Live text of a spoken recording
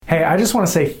Hey, I just want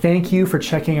to say thank you for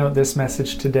checking out this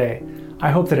message today.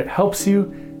 I hope that it helps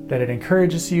you, that it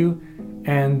encourages you,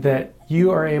 and that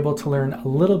you are able to learn a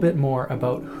little bit more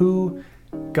about who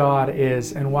God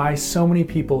is and why so many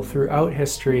people throughout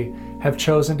history have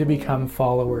chosen to become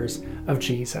followers of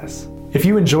Jesus. If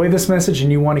you enjoy this message and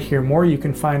you want to hear more, you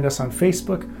can find us on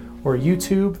Facebook or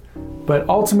YouTube, but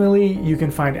ultimately you can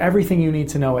find everything you need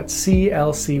to know at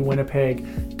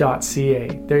clcwinnipeg.ca.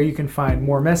 There you can find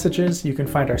more messages, you can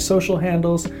find our social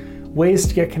handles, ways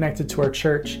to get connected to our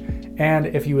church, and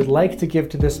if you would like to give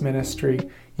to this ministry,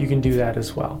 you can do that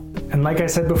as well. And like I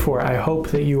said before, I hope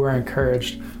that you are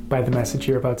encouraged by the message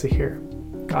you're about to hear.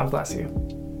 God bless you.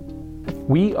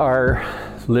 We are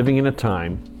living in a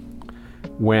time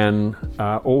when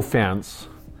offense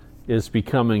is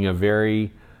becoming a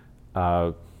very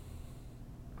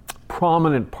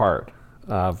prominent part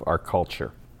of our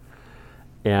culture.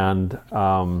 And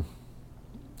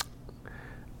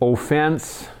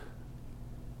offense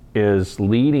is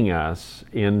leading us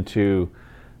into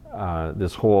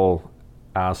this whole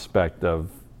aspect of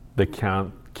the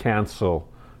cancel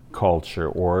culture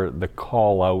or the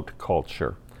call out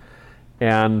culture.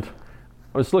 And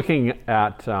I was looking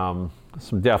at some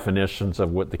definitions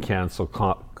of what the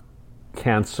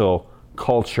cancel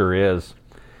culture is.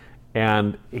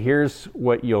 And here's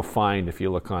what you'll find if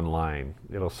you look online.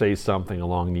 It'll say something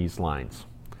along these lines.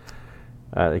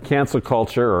 The cancel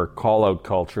culture or call out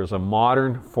culture is a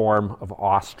modern form of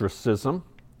ostracism.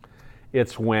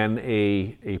 It's when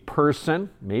a person,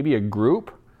 maybe a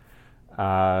group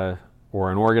or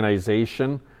an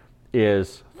organization,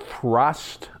 is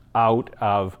thrust out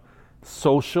of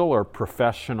social or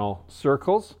professional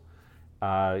circles.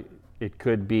 It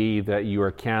could be that you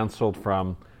are canceled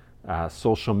from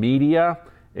social media.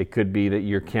 It could be that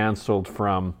you're canceled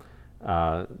from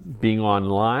being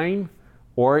online.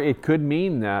 Or it could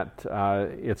mean that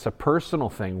it's a personal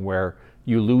thing where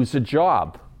you lose a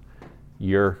job.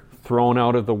 You're thrown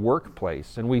out of the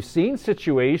workplace. And we've seen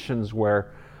situations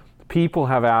where people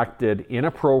have acted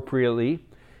inappropriately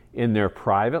in their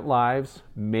private lives,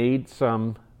 made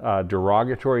some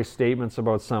derogatory statements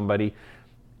about somebody,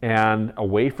 and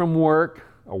away from work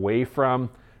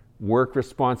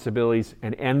responsibilities,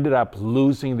 and ended up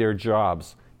losing their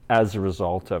jobs as a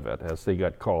result of it, as they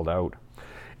got called out.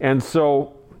 And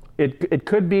so it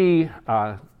could be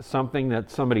something that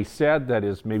somebody said that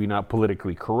is maybe not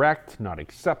politically correct, not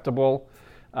acceptable.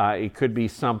 It could be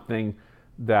something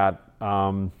that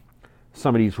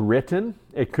somebody's written.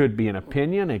 It could be an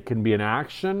opinion. It can be an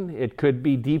action. It could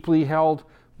be deeply held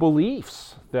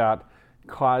beliefs that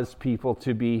cause people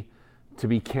to be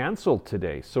canceled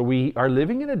today. So we are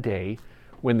living in a day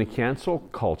when the cancel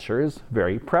culture is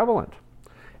very prevalent.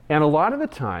 And a lot of the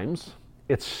times,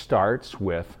 it starts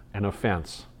with an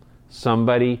offense.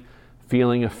 Somebody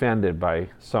feeling offended by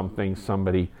something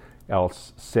somebody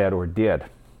else said or did.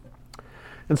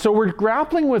 And so we're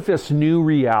grappling with this new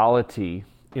reality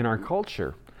in our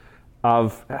culture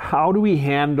of how do we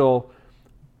handle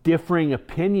differing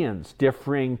opinions,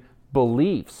 differing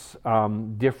beliefs,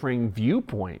 differing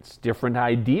viewpoints, different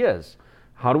ideas.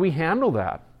 How do we handle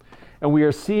that? And we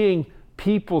are seeing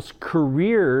people's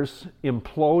careers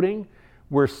imploding.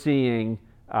 We're seeing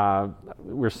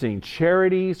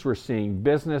charities, we're seeing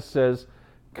businesses,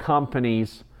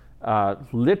 companies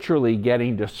literally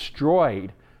getting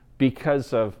destroyed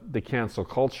because of the cancel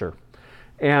culture.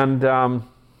 And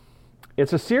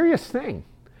it's a serious thing.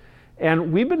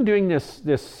 And we've been doing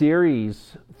this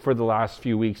series for the last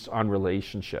few weeks on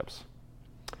relationships.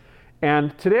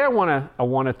 And today I want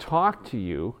to talk to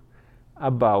you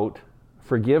about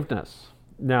forgiveness.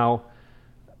 Now,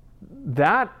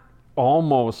 that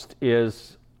almost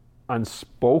is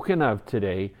unspoken of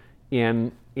today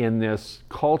in this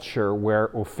culture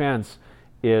where offense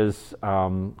is,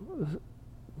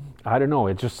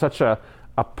 it's just such a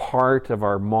part of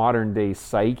our modern day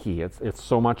psyche. It's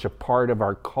so much a part of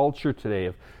our culture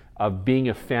today of being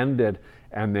offended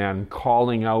and then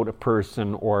calling out a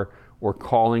person or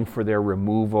calling for their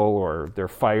removal or their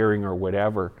firing or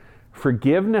whatever.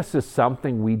 Forgiveness is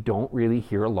something we don't really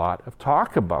hear a lot of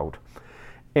talk about.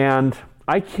 And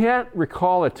I can't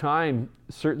recall a time,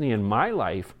 certainly in my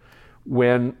life,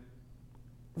 when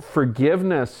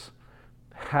forgiveness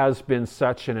has been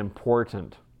such an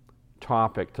important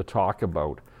topic to talk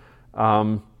about.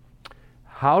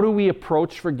 How do we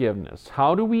approach forgiveness?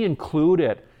 How do we include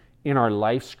it in our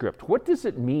life script? What does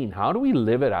it mean? How do we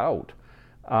live it out?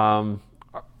 Are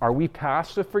we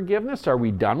past the forgiveness? Are we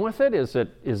done with it? Is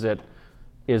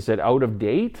it out of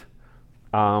date?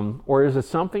 Or is it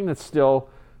something that still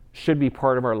should be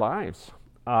part of our lives?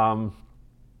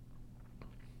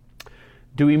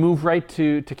 Do we move right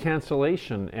to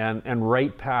cancellation and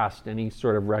right past any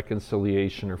sort of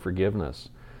reconciliation or forgiveness?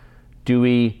 Do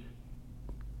we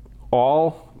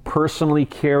all personally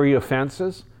carry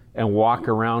offenses and walk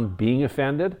around being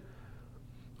offended?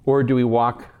 Or do we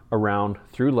walk around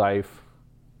through life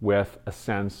with a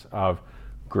sense of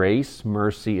grace,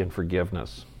 mercy, and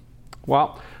forgiveness?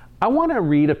 Well, I want to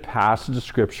read a passage of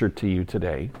Scripture to you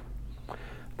today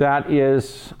that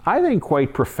is, I think,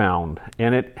 quite profound,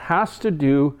 and it has to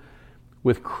do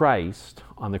with Christ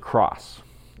on the cross.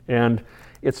 And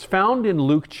it's found in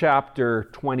Luke chapter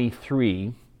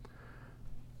 23,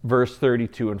 verse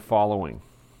 32 and following.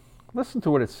 Listen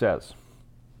to what it says.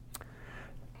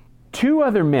 2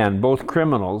 other men, both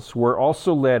criminals, were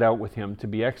also led out with him to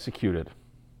be executed.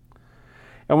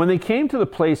 And when they came to the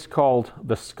place called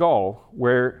the Skull,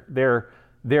 where there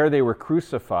they were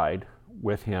crucified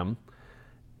with him,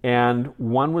 and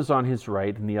one was on his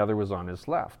right and the other was on his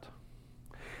left.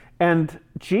 And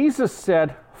Jesus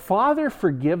said, "Father,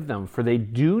 forgive them, for they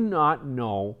do not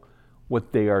know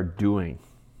what they are doing."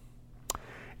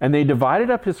 And they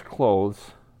divided up his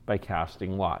clothes by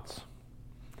casting lots.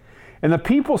 And the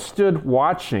people stood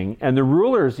watching, and the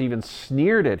rulers even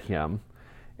sneered at him,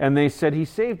 and they said, "He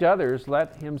saved others,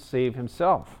 let him save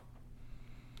himself,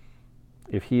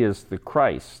 if he is the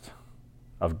Christ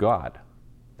of God,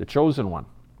 the chosen one."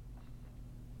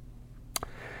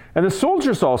 And the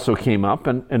soldiers also came up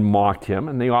and mocked him,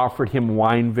 and they offered him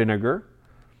wine vinegar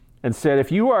and said,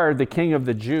 "If you are the king of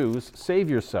the Jews, save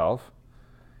yourself."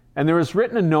 And there was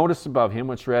written a notice above him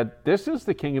which read, "This is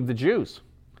the king of the Jews."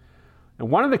 And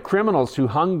one of the criminals who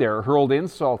hung there hurled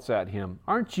insults at him.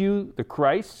 "Aren't you the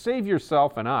Christ? Save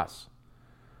yourself and us."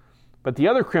 But the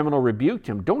other criminal rebuked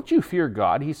him. "Don't you fear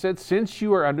God?" He said, "Since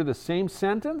you are under the same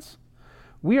sentence,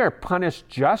 we are punished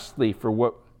justly for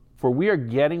we are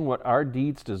getting what our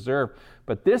deeds deserve.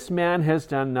 But this man has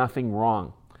done nothing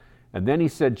wrong." And then he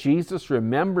said, "Jesus,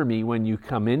 remember me when you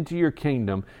come into your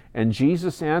kingdom." And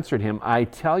Jesus answered him, "I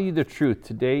tell you the truth,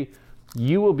 today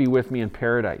you will be with me in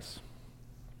paradise."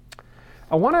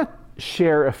 I want to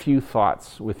share a few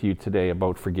thoughts with you today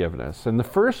about forgiveness. And the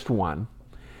first one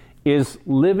is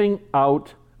living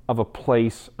out of a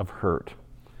place of hurt.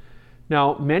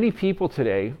 Now, many people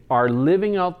today are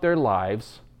living out their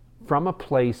lives from a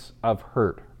place of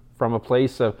hurt, from a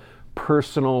place of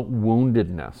personal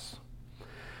woundedness.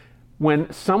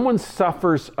 When someone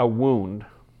suffers a wound,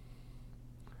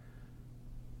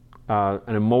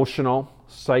 an emotional,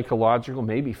 psychological,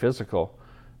 maybe physical,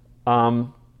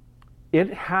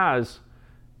 it has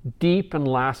deep and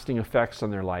lasting effects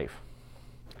on their life.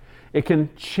 It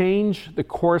can change the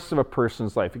course of a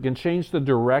person's life. It can change the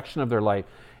direction of their life.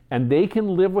 And they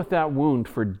can live with that wound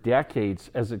for decades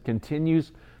as it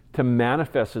continues to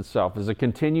manifest itself, as it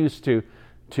continues to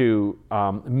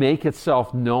make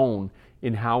itself known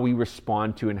in how we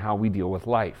respond to and how we deal with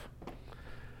life.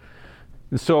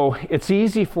 And so it's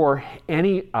easy for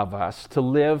any of us to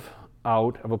live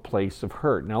out of a place of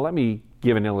hurt. Now let me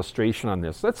give an illustration on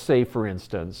this. Let's say, for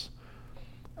instance,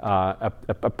 a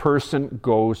person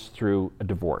goes through a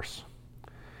divorce.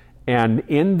 And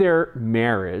in their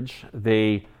marriage,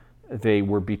 they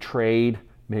were betrayed.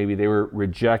 Maybe they were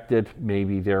rejected.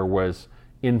 Maybe there was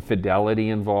infidelity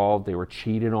involved. They were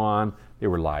cheated on. They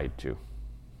were lied to.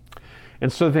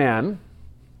 And so then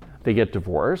they get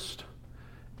divorced.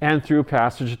 And through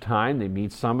passage of time, they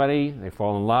meet somebody. They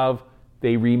fall in love.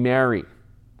 They remarry.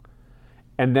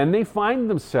 And then they find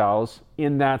themselves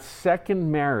in that second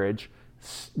marriage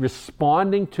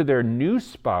responding to their new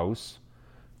spouse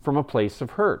from a place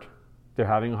of hurt. They're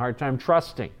having a hard time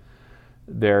trusting.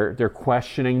 They're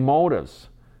questioning motives.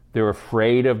 They're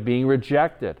afraid of being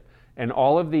rejected. And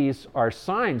all of these are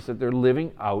signs that they're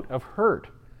living out of hurt.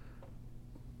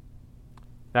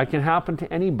 That can happen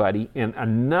to anybody in a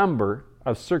number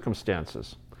of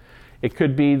circumstances. It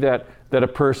could be that a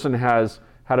person has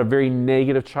had a very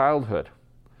negative childhood.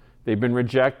 They've been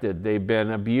rejected. They've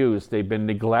been abused. They've been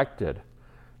neglected.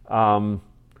 And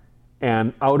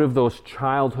out of those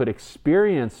childhood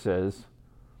experiences,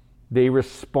 they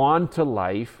respond to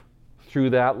life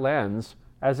through that lens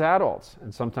as adults.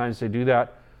 And sometimes they do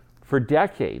that for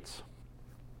decades.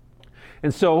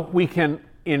 And so we can,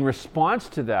 in response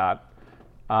to that,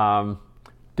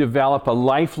 develop a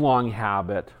lifelong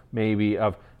habit, maybe,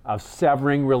 of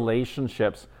severing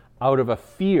relationships out of a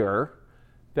fear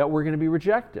that we're going to be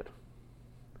rejected.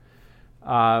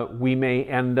 We may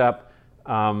end up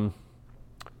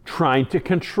trying to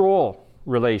control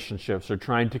relationships or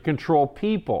trying to control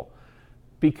people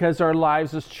because our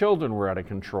lives as children were out of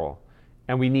control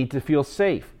and we need to feel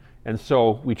safe. And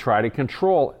so we try to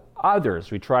control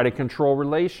others. We try to control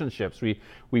relationships.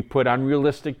 We put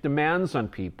unrealistic demands on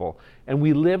people. And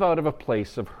we live out of a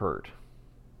place of hurt.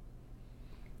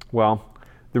 Well,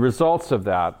 the results of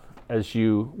that, as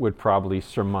you would probably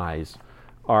surmise,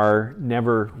 are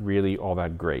never really all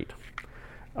that great.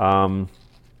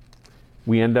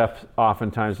 We end up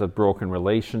oftentimes with broken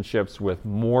relationships, with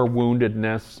more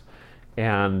woundedness,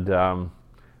 and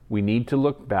we need to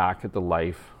look back at the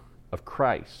life of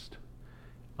Christ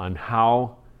on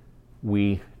how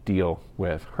we deal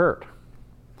with hurt.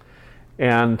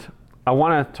 And I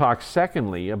want to talk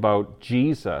secondly about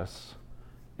Jesus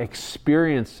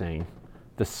experiencing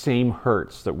the same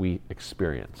hurts that we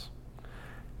experience.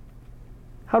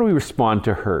 How do we respond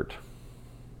to hurt?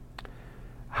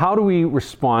 How do we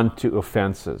respond to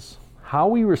offenses? How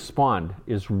we respond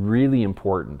is really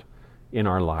important in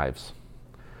our lives.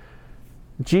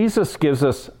 Jesus gives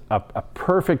us a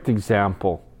perfect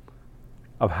example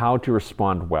of how to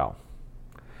respond well.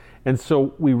 And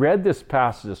so we read this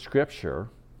passage of Scripture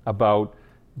about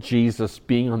Jesus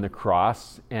being on the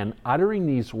cross and uttering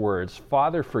these words,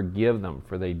 "Father, forgive them,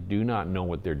 for they do not know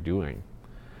what they're doing."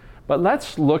 But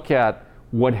let's look at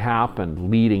what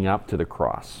happened leading up to the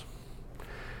cross.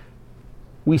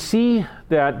 We see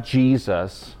that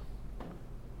Jesus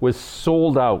was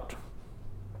sold out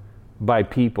by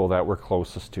people that were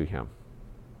closest to him.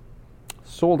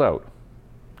 Sold out.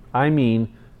 I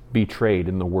mean, betrayed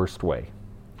in the worst way.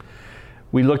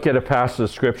 We look at a passage of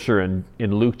Scripture in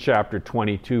Luke chapter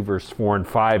 22, verse 4 and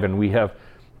 5, and we have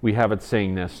it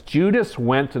saying this: Judas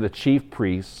went to the chief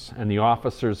priests and the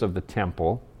officers of the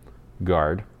temple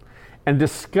guard and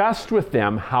discussed with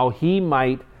them how he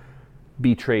might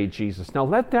betray Jesus. Now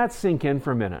let that sink in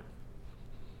for a minute.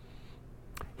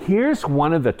 Here's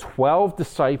one of the 12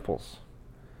 disciples,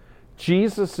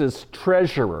 Jesus'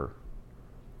 treasurer,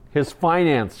 his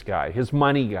finance guy, his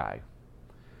money guy.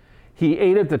 He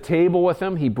ate at the table with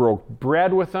him. He broke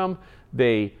bread with him.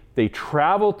 They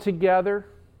traveled together.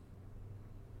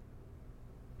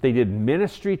 They did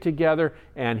ministry together.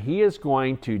 And he is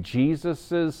going to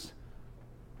Jesus's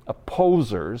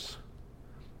opposers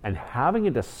and having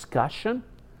a discussion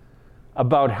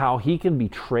about how he can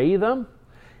betray them.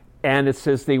 And it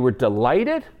says they were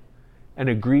delighted and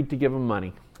agreed to give him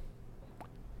money.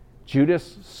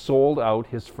 Judas sold out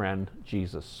his friend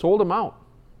Jesus. Sold him out.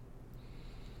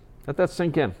 Let that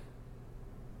sink in.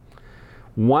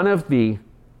 One of the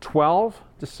 12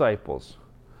 disciples,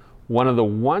 one of the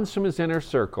ones from his inner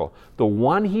circle, the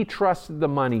one he trusted the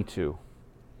money to,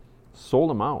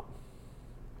 sold him out.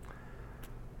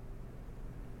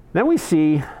 Then we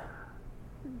see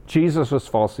Jesus was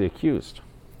falsely accused.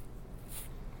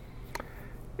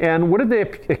 And what did they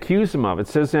accuse him of? It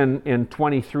says in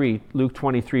Luke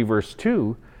 23, verse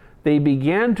 2, they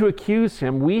began to accuse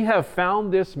him. We have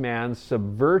found this man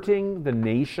subverting the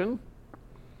nation.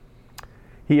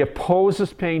 He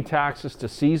opposes paying taxes to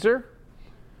Caesar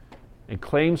and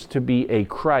claims to be a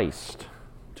Christ,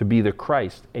 to be the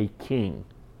Christ, a king.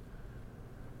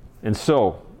 And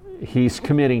so he's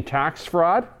committing tax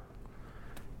fraud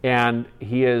and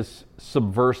he is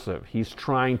subversive. He's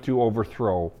trying to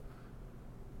overthrow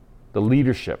the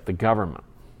leadership, the government.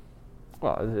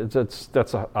 Well,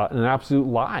 that's an absolute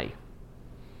lie.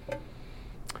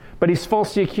 But he's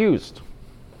falsely accused.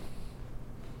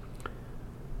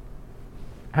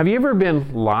 Have you ever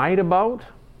been lied about?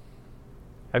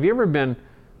 Have you ever been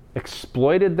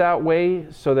exploited that way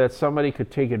so that somebody could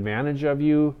take advantage of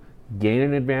you, gain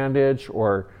an advantage,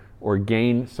 or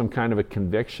gain some kind of a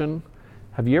conviction?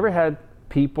 Have you ever had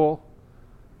people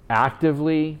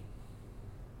actively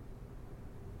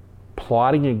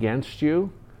plotting against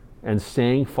you and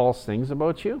saying false things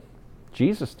about you?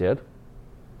 Jesus did.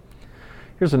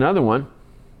 Here's another one.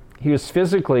 He was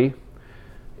physically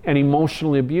and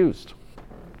emotionally abused.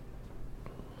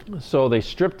 So they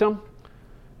stripped him,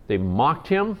 they mocked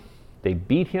him, they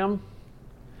beat him,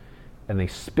 and they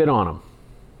spit on him.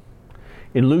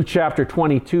 In Luke chapter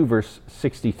 22, verse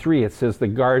 63, it says the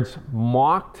guards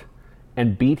mocked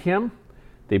and beat him,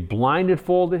 they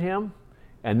blindfolded him,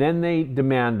 and then they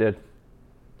demanded,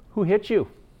 "Who hit you?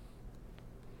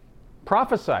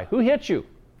 Prophesy. Who hit you?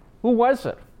 Who was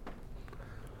it?"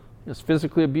 He was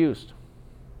physically abused.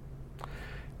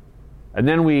 And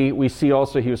then we see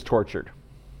also he was tortured.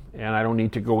 And I don't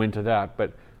need to go into that,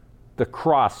 but the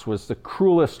cross was the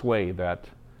cruelest way that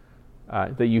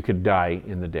you could die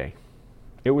in the day.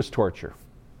 It was torture.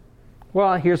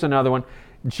 Well, here's another one.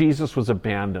 Jesus was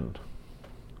abandoned.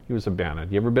 He was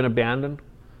abandoned. You ever been abandoned?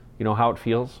 You know how it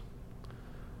feels?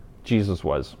 Jesus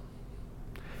was.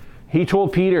 He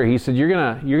told Peter, he said, you're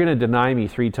gonna deny me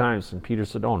 3 times. And Peter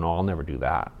said, oh no, I'll never do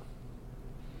that.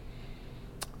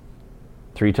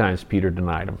 3 times Peter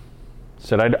denied him.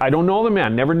 Said, I don't know the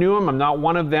man, never knew him, I'm not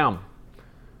one of them.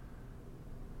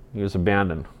 He was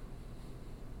abandoned.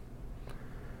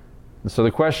 And so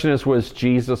the question is, was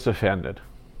Jesus offended?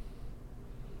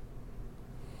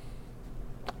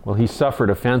 Well, he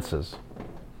suffered offenses.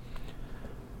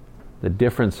 The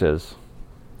difference is,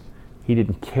 he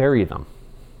didn't carry them.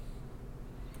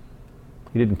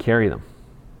 He didn't carry them.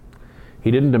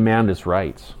 He didn't demand his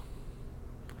rights.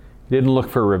 He didn't look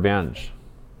for revenge.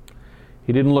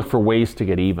 He didn't look for ways to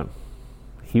get even.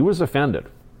 He was offended,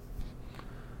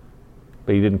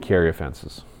 but he didn't carry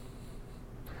offenses.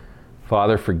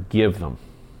 Father, forgive them,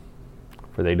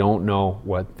 for they don't know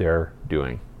what they're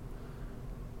doing.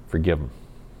 Forgive them.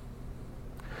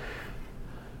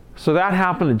 So that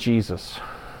happened to Jesus.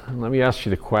 And let me ask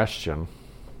you the question,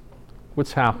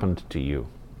 what's happened to you?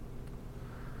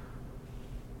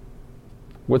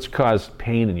 What's caused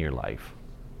pain in your life?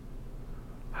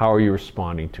 How are you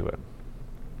responding to it?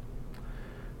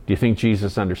 Do you think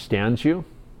Jesus understands you?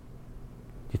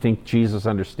 Do you think Jesus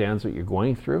understands what you're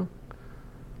going through?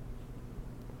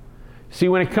 See,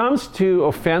 when it comes to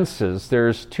offenses,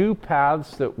 there's 2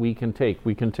 paths that we can take.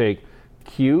 We can take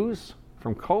cues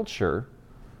from culture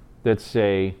that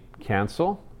say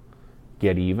cancel,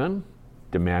 get even,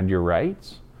 demand your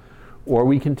rights, or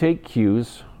we can take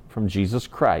cues from Jesus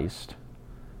Christ,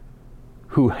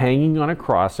 who hanging on a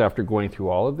cross after going through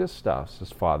all of this stuff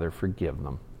says, Father, forgive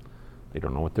them. They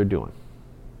don't know what they're doing.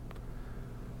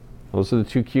 Those are the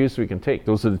 2 cues we can take.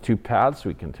 Those are the 2 paths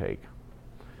we can take.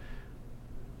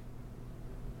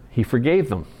 He forgave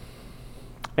them.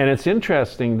 And it's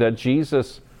interesting that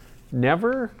Jesus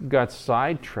never got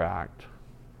sidetracked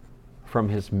from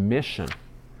his mission.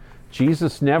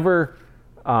 Jesus never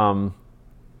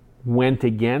went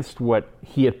against what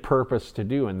he had purposed to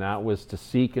do, and that was to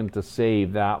seek and to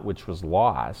save that which was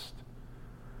lost.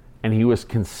 And he was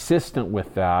consistent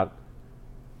with that,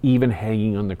 even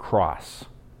hanging on the cross.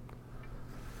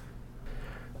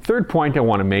 Third point I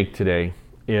want to make today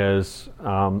is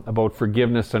about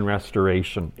forgiveness and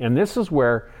restoration. And this is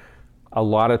where a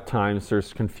lot of times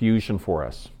there's confusion for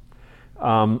us.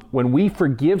 When we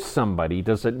forgive somebody,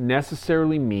 does it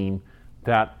necessarily mean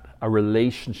that a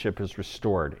relationship is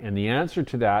restored? And the answer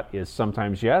to that is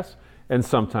sometimes yes and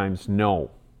sometimes no.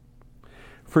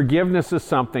 Forgiveness is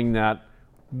something that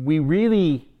we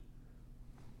really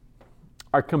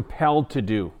are compelled to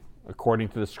do. According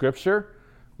to the scripture,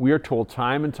 we are told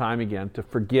time and time again to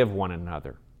forgive one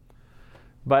another.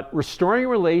 But restoring a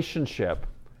relationship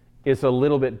is a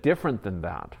little bit different than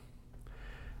that.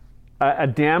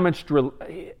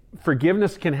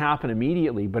 Forgiveness can happen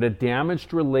immediately, but a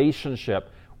damaged relationship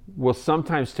will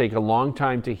sometimes take a long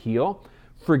time to heal.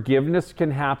 Forgiveness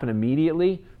can happen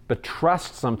immediately, but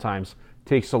trust sometimes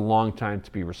takes a long time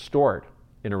to be restored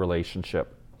in a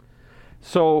relationship.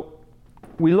 So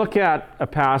we look at a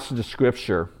passage of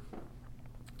scripture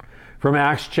from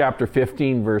Acts chapter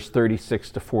 15, verse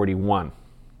 36 to 41.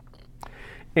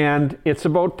 And it's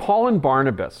about Paul and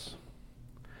Barnabas.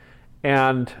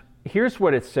 And here's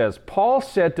what it says. Paul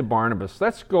said to Barnabas,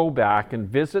 let's go back and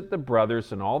visit the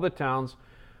brothers in all the towns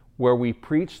where we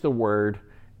preach the word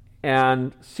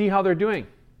and see how they're doing.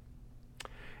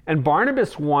 And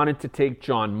Barnabas wanted to take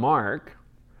John Mark,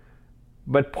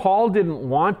 but Paul didn't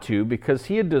want to because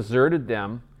he had deserted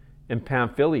them in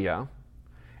Pamphylia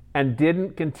and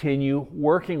didn't continue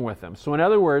working with them. So in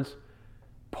other words,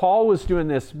 Paul was doing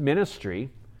this ministry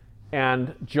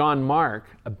and John Mark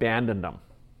abandoned them.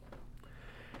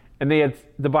 And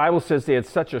the Bible says they had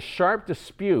such a sharp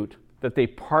dispute that they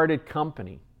parted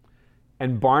company.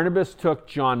 And Barnabas took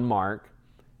John Mark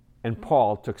and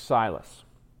Paul took Silas.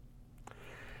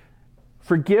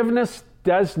 Forgiveness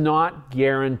does not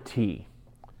guarantee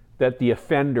that the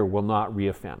offender will not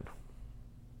reoffend.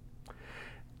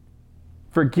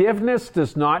 Forgiveness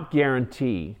does not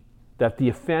guarantee that the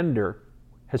offender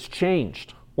has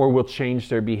changed or will change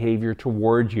their behavior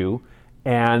toward you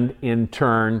and in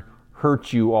turn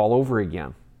hurt you all over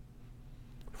again.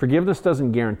 Forgiveness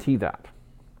doesn't guarantee that.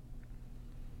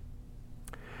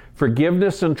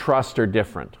 Forgiveness and trust are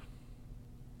different.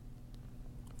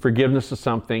 Forgiveness is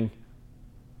something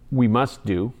we must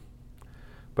do,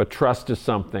 but trust is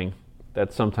something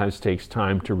that sometimes takes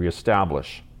time to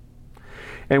reestablish.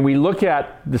 And we look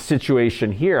at the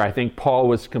situation here. I think Paul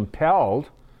was compelled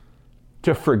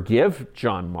to forgive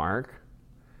John Mark,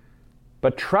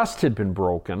 but trust had been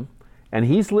broken, and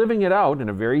he's living it out in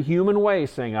a very human way,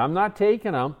 saying, I'm not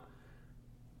taking him.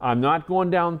 I'm not going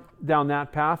down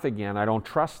that path again. I don't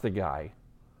trust the guy.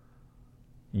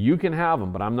 You can have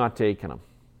him, but I'm not taking him.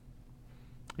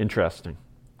 Interesting.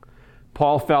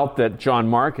 Paul felt that John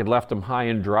Mark had left him high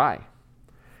and dry.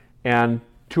 And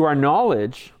to our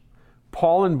knowledge,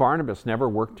 Paul and Barnabas never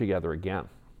worked together again.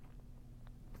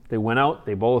 They went out,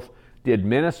 they both did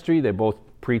ministry, they both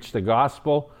preached the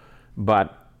gospel,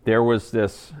 but there was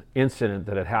this incident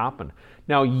that had happened.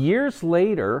 Now, years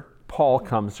later, Paul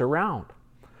comes around.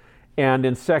 And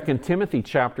in 2 Timothy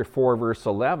chapter 4, verse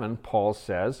 11, Paul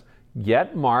says,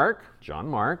 "Get Mark," John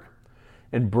Mark,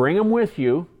 "and bring him with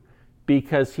you,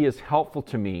 because he is helpful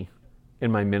to me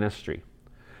in my ministry."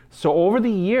 So over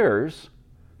the years,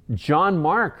 John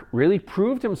Mark really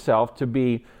proved himself to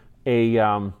be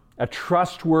a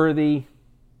trustworthy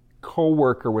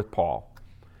co-worker with Paul.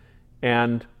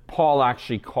 And Paul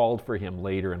actually called for him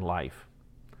later in life.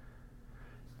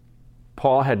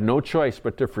 Paul had no choice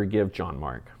but to forgive John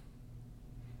Mark.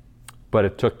 But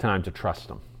it took time to trust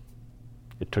him.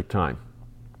 It took time.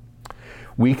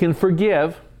 We can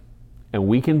forgive and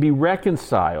we can be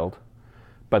reconciled,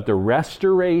 but the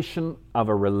restoration of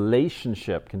a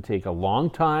relationship can take a long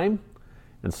time,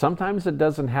 and sometimes it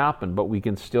doesn't happen, but we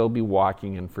can still be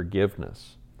walking in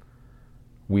forgiveness.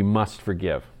 We must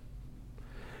forgive.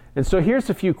 And so here's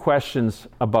a few questions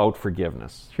about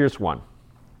forgiveness. Here's one.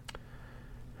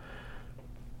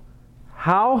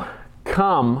 How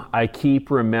come I keep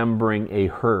remembering a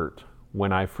hurt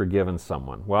when I've forgiven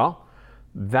someone? Well,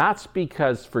 that's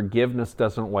because forgiveness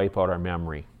doesn't wipe out our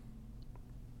memory.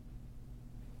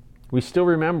 We still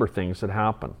remember things that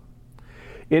happen.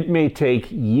 It may take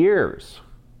years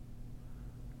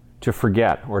to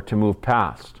forget or to move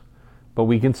past, but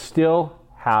we can still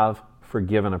have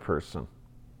forgiven a person.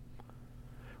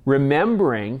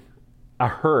 Remembering a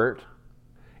hurt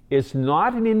is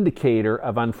not an indicator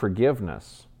of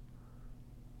unforgiveness.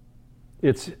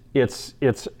 It's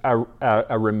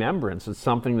a remembrance. It's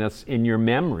something that's in your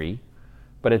memory,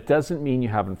 but it doesn't mean you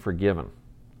haven't forgiven.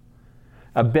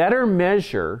 A better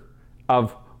measure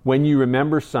of when you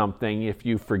remember something, if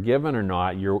you've forgiven or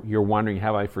not, you're wondering,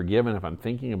 have I forgiven if I'm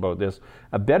thinking about this?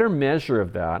 A better measure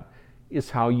of that is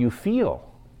how you feel.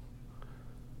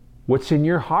 What's in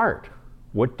your heart?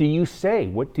 What do you say?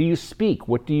 What do you speak?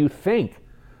 What do you think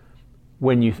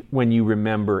when you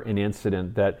remember an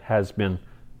incident that has been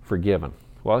forgiven?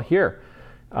 Well, here,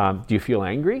 do you feel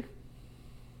angry?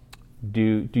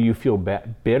 Do you feel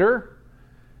bitter?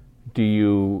 Do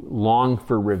you long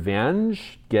for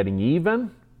revenge, getting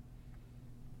even?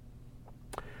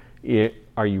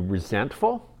 Are you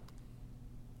resentful?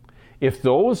 If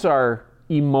those are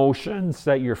emotions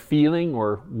that you're feeling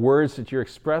or words that you're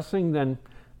expressing, then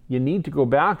you need to go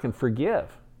back and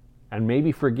forgive, and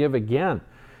maybe forgive again.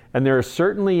 And there are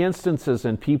certainly instances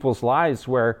in people's lives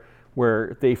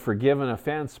where they forgive an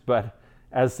offense, but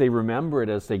as they remember it,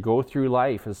 as they go through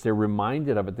life, as they're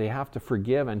reminded of it, they have to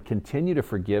forgive and continue to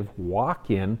forgive,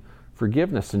 walk in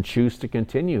forgiveness, and choose to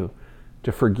continue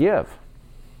to forgive.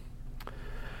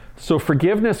 So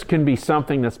forgiveness can be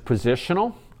something that's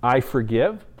positional, I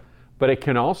forgive, but it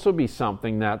can also be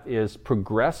something that is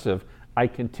progressive. I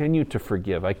continue to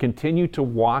forgive. I continue to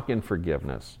walk in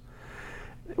forgiveness.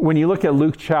 When you look at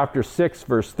Luke chapter 6,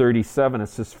 verse 37, it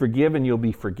says, "Forgive and you'll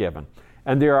be forgiven."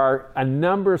 And there are a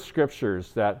number of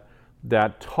scriptures that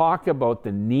talk about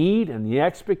the need and the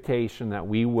expectation that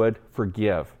we would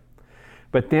forgive.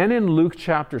 But then in Luke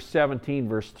chapter 17,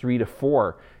 verse 3 to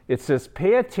 4, it says,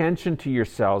 "Pay attention to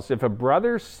yourselves. If a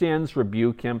brother sins,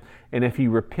 rebuke him. And if he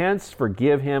repents,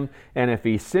 forgive him. And if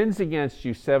he sins against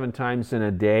you 7 times in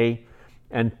a day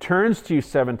and turns to you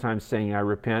 7 times saying, 'I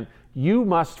repent,' you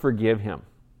must forgive him."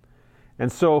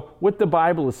 And so what the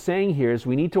Bible is saying here is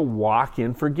we need to walk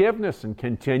in forgiveness and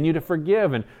continue to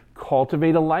forgive and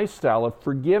cultivate a lifestyle of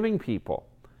forgiving people.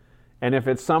 And if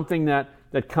it's something that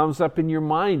comes up in your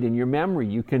mind, in your memory,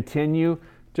 you continue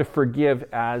to forgive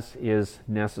as is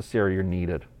necessary or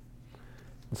needed.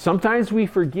 Sometimes we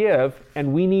forgive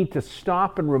and we need to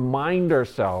stop and remind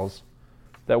ourselves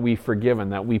that we've forgiven,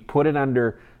 that we put it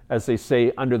under, as they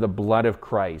say, under the blood of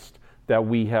Christ, that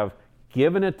we have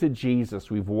given it to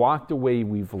Jesus, we've walked away,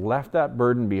 we've left that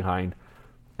burden behind,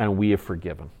 and we have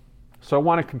forgiven. So I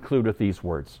want to conclude with these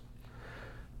words.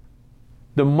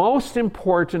 The most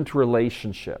important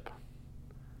relationship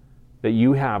that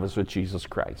you have is with Jesus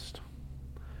Christ.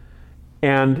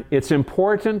 And it's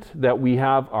important that we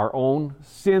have our own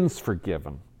sins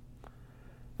forgiven.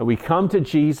 That we come to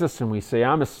Jesus and we say,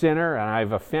 "I'm a sinner and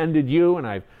I've offended you and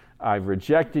I've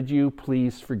rejected you.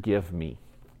 Please forgive me.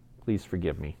 Please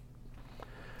forgive me."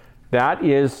 That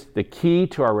is the key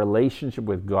to our relationship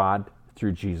with God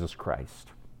through Jesus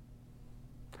Christ.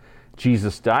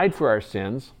 Jesus died for our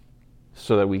sins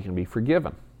so that we can be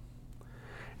forgiven.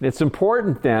 And it's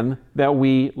important then that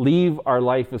we leave our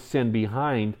life of sin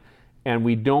behind and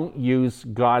we don't use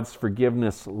God's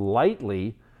forgiveness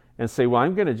lightly and say, well,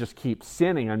 I'm going to just keep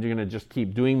sinning. I'm going to just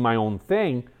keep doing my own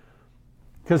thing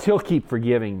because he'll keep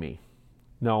forgiving me.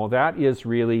 No, that is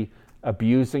really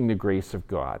abusing the grace of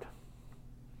God.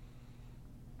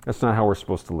 That's not how we're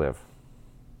supposed to live.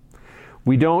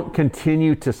 We don't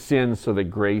continue to sin so that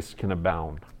grace can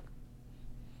abound.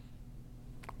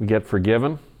 We get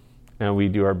forgiven, and we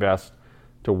do our best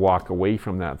to walk away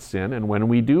from that sin. And when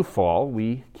we do fall,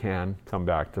 we can come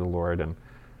back to the Lord and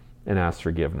ask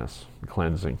forgiveness,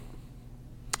 cleansing.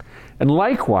 And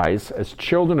likewise, as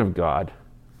children of God,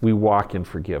 we walk in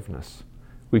forgiveness.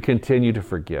 We continue to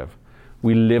forgive.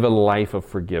 We live a life of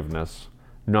forgiveness,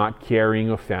 not carrying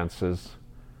offenses,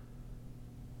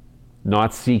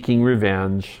 not seeking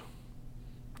revenge,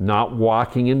 not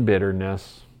walking in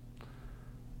bitterness,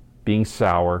 being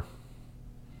sour,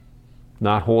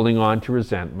 not holding on to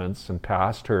resentments and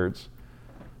past hurts,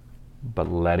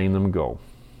 but letting them go.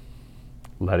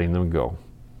 Letting them go.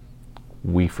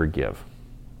 We forgive.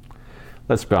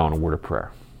 Let's bow in a word of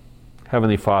prayer.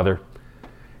 Heavenly Father,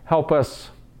 help us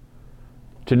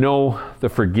to know the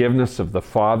forgiveness of the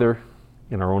Father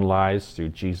in our own lives through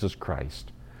Jesus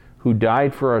Christ, who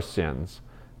died for our sins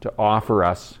to offer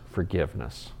us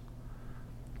forgiveness.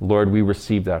 Lord, we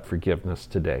receive that forgiveness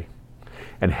today.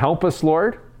 And help us,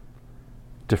 Lord,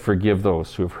 to forgive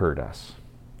those who have hurt us,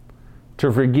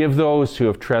 to forgive those who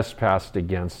have trespassed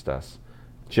against us,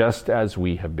 just as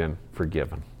we have been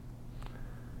forgiven.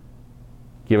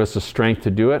 Give us the strength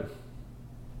to do it,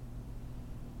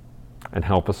 and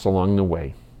help us along the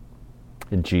way.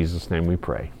 In Jesus' name we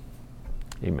pray.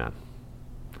 Amen.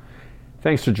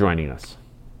 Thanks for joining us.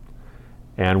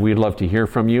 And we'd love to hear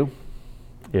from you.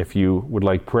 If you would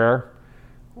like prayer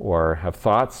or have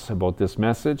thoughts about this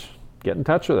message, get in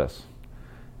touch with us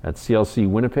at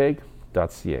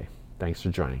clcwinnipeg.ca. Thanks for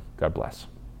joining. God bless.